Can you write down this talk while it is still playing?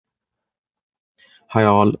Hi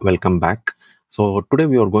all, welcome back. So today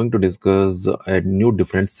we are going to discuss a new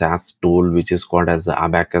different SaaS tool which is called as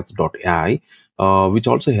Abacus AI, which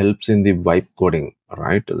also helps in the vibe coding,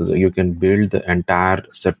 right? So you can build the entire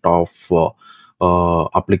set of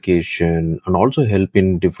application and also help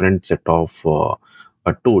in different set of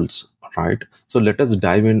tools, right? So let us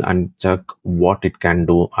dive in and check what it can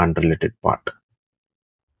do and related part.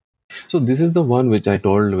 So this is the one which I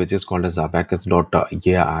told, which is called as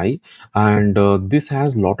Abacus.ai, and this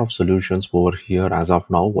has lot of solutions over here as of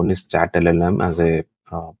now. One is ChatLLM as a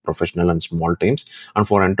professional and small teams, and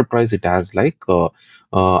for enterprise it has like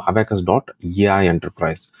Abacus.ai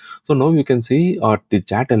Enterprise. So now you can see the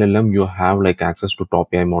ChatLLM you have like access to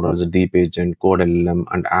top AI models, Deepagent, Code LLM,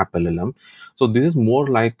 and App LLM. So this is more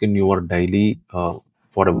like in your daily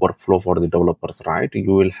for a workflow for the developers, right?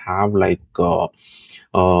 You will have like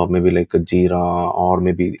maybe like a Jira, or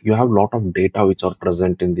maybe you have lot of data which are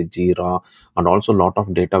present in the Jira, and also lot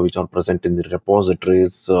of data which are present in the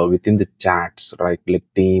repositories within the chats, right? Like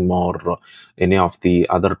Team or any of the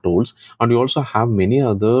other tools, and you also have many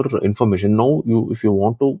other information. Now, you if you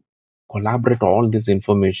want to collaborate all this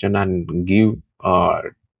information and give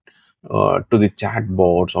to the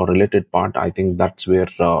chatbots or related part, I think that's where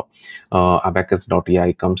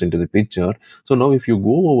Abacus.ai comes into the picture. So now if you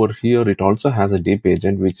go over here, it also has a deep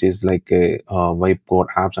agent, which is like a vibe code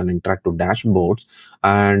apps and interactive dashboards,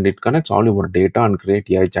 and it connects all your data and create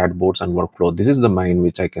AI chatbots and workflow. This is the main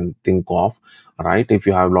which I can think of, right? If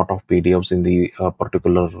you have a lot of PDFs in the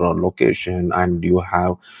particular location, and you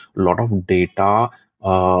have a lot of data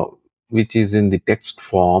which is in the text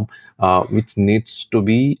form, which needs to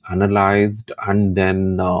be analyzed and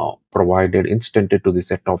then provided instantly to the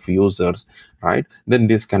set of users, right? Then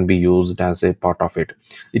this can be used as a part of it.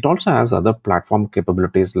 It also has other platform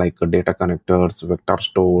capabilities like data connectors, vector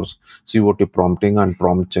stores, COT prompting and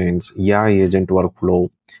prompt chains, AI agent workflow,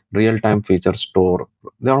 real-time feature store.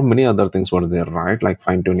 There are many other things were there, right? Like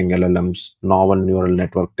fine-tuning LLMs, novel neural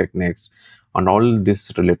network techniques, and all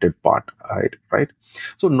this related part, right?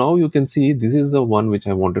 So now you can see this is the one which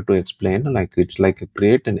I wanted to explain. Like it's like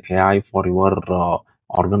create an AI for your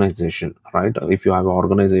organization, right? If you have an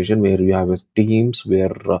organization where you have a teams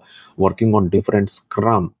where working on different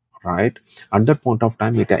scrum, right? At that point of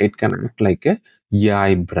time, it can act like a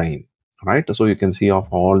AI brain, right? So you can see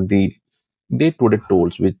of all the day-to-day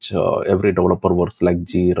tools which every developer works, like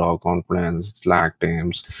Jira, Confluence, Slack,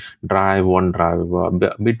 Teams, Drive,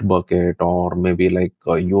 OneDrive, Bitbucket, or maybe like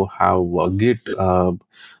you have Git,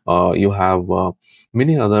 you have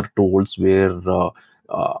many other tools where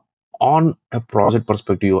uh, on a project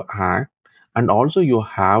perspective you act, and also you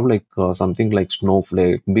have like something like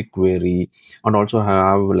Snowflake, BigQuery, and also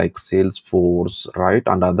have like Salesforce, right?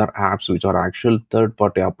 And other apps which are actual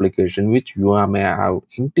third-party application which you may have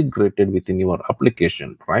integrated within your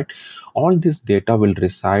application, right? All this data will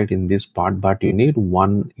reside in this part, but you need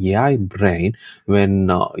one AI brain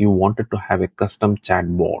when you wanted to have a custom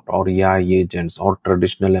chatbot or AI agents or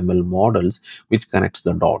traditional ML models which connects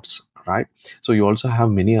the dots, right? So you also have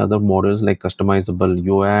many other models like customizable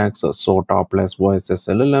UX, SOTA plus voices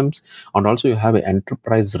LLMs, and also you have an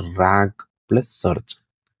enterprise RAG plus search,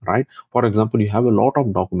 right? For example, you have a lot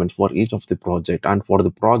of documents for each of the project, and for the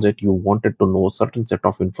project you wanted to know certain set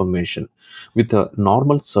of information. With a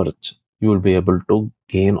normal search, you will be able to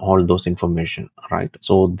gain all those information, right?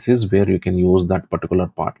 So this is where you can use that particular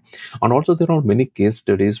part. And also there are many case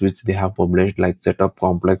studies which they have published, like set up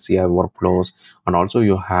complex AI workflows, and also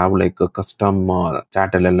you have like a custom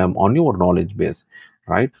chat LLM on your knowledge base,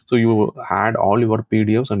 right? So you add all your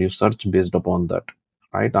PDFs and you search based upon that,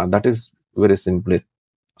 right? That is very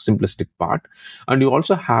simplistic part. And you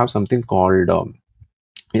also have something called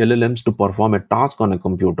LLMs to perform a task on a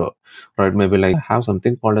computer, right? Maybe like have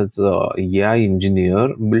something called as AI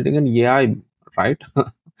engineer building an AI, right?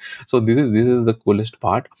 So this is the coolest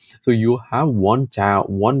part. So you have one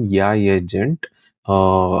AI agent,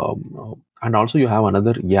 uh, and also you have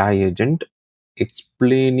another AI agent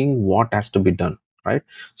explaining what has to be done, right?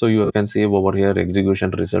 So you can save over here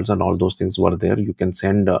execution results and all those things were there. You can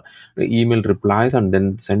send email replies and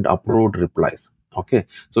then send approved replies. Okay,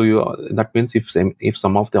 so you that means if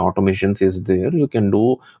some of the automations is there, you can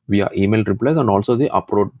do via email replies and also the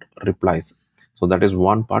approved replies. So that is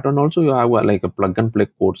one part. And also you have like a plug and play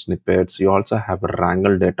code snippets. You also have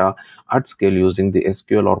wrangle data at scale using the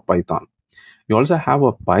SQL or Python. You also have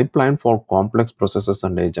a pipeline for complex processes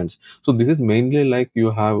and agents. So this is mainly like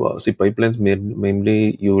you have see pipelines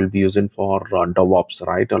mainly you will be using for DevOps,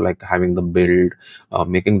 right? Or like having the build,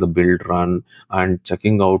 making the build run, and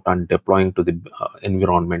checking out and deploying to the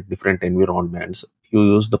environment, different environments. You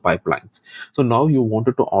use the pipelines. So now you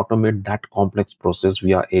wanted to automate that complex process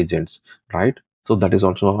via agents, right? So that is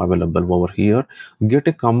also available over here. Get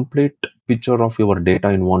a complete picture of your data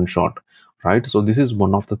in one shot, right? So this is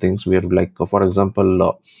one of the things where, like, for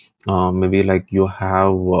example, maybe like you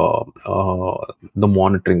have the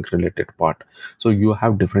monitoring related part. So you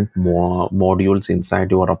have different modules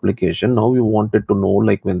inside your application. Now you wanted to know,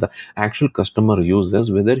 like, when the actual customer uses,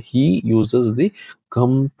 whether he uses the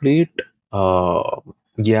complete uh,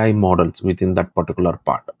 AI models within that particular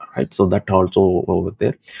part, right? So that also over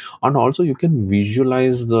there. And also you can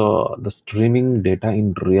visualize the streaming data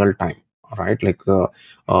in real time, right? Like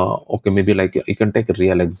okay, maybe like you can take a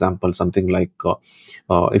real example, something like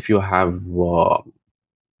if you have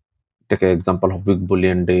take an example of big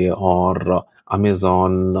bullion day or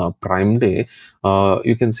Amazon Prime Day.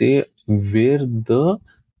 You can see where the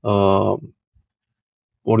uh,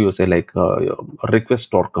 what do you say, like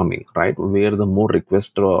requests are coming, right? Where the more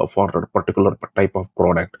request for a particular type of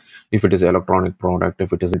product, if it is electronic product,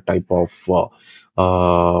 if it is a type of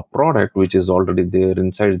product which is already there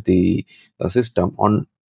inside the system on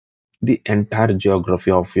the entire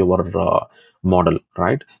geography of your model,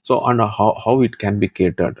 right? So, and how it can be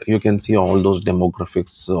catered, you can see all those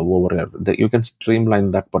demographics over here. You can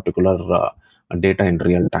streamline that particular data in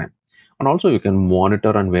real time. And also you can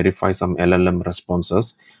monitor and verify some LLM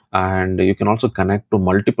responses, and you can also connect to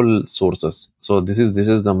multiple sources. So this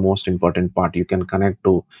is the most important part. You can connect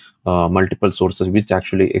to multiple sources, which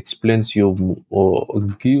actually explains you or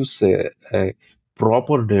gives a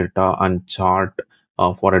proper data and chart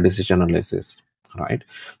for a decision analysis, right?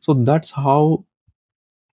 So that's how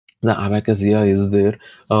the Abacus AI is there.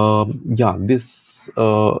 Yeah, this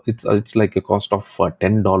it's like a cost of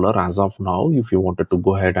 $10 as of now. If you wanted to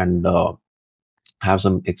go ahead and have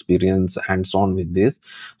some experience hands on with this,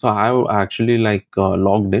 so I've actually like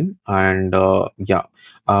logged in, and yeah,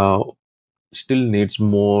 uh, still needs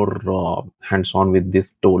more hands on with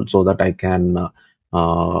this tool so that I can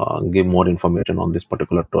give more information on this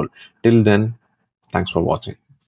particular tool. Till then, thanks for watching.